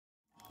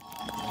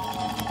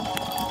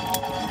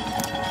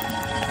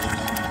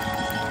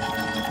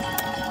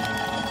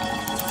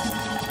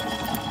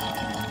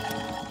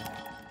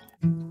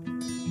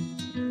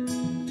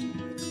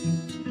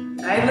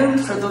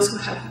for those who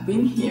have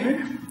been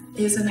here,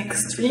 is an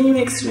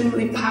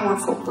extremely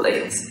powerful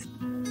place.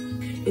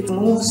 It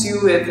moves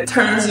you, it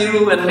turns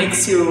you and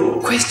makes you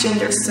question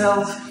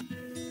yourself.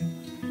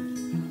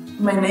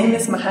 My name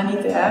is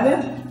Mahani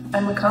Teave.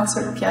 I'm a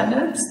concert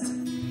pianist.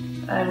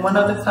 I'm one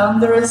of the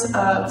founders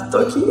of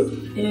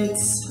Toki.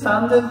 It's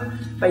founded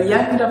by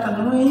young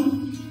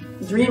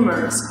Rapa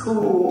dreamers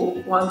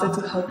who wanted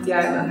to help the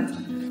island.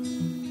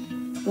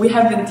 We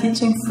have been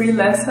teaching free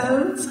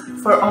lessons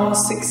for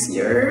almost 6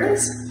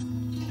 years.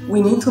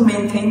 We need to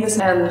maintain this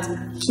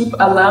and keep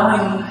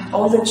allowing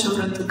all the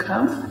children to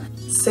come,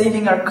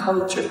 saving our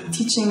culture,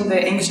 teaching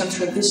the ancient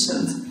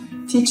traditions,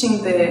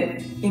 teaching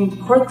the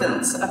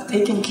importance of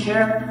taking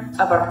care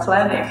of our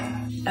planet.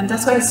 And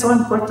that's why it's so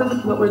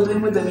important what we're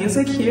doing with the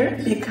music here,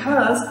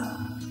 because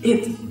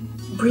it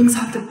brings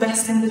out the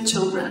best in the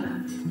children.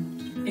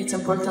 It's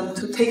important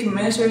to take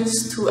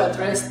measures to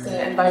address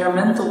the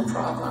environmental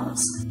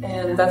problems.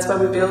 And that's why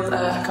we built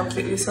a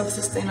completely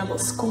self-sustainable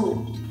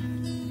school.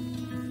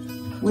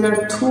 We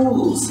are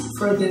tools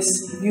for this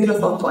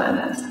beautiful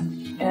planet.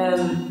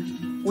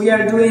 And we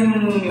are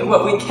doing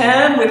what we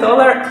can with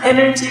all our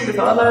energy, with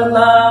all our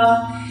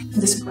love.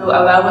 This will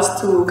allow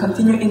us to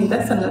continue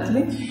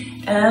indefinitely,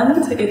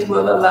 and it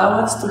will allow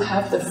us to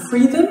have the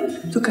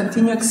freedom to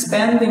continue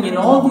expanding in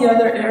all the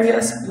other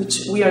areas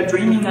which we are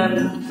dreaming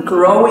and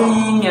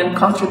growing and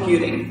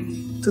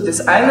contributing to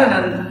this island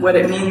and what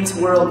it means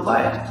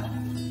worldwide.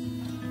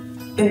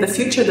 In the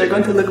future, they're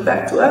going to look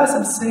back to us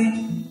and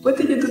say, what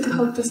did you do to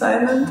help this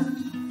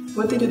island?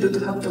 What did you do to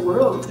help the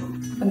world?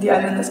 And the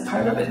island is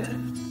part of it.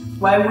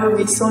 Why were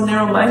we so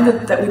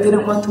narrow-minded that we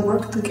didn't want to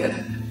work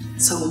together?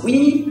 So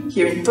we,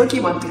 here in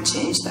Toki, want to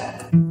change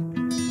that.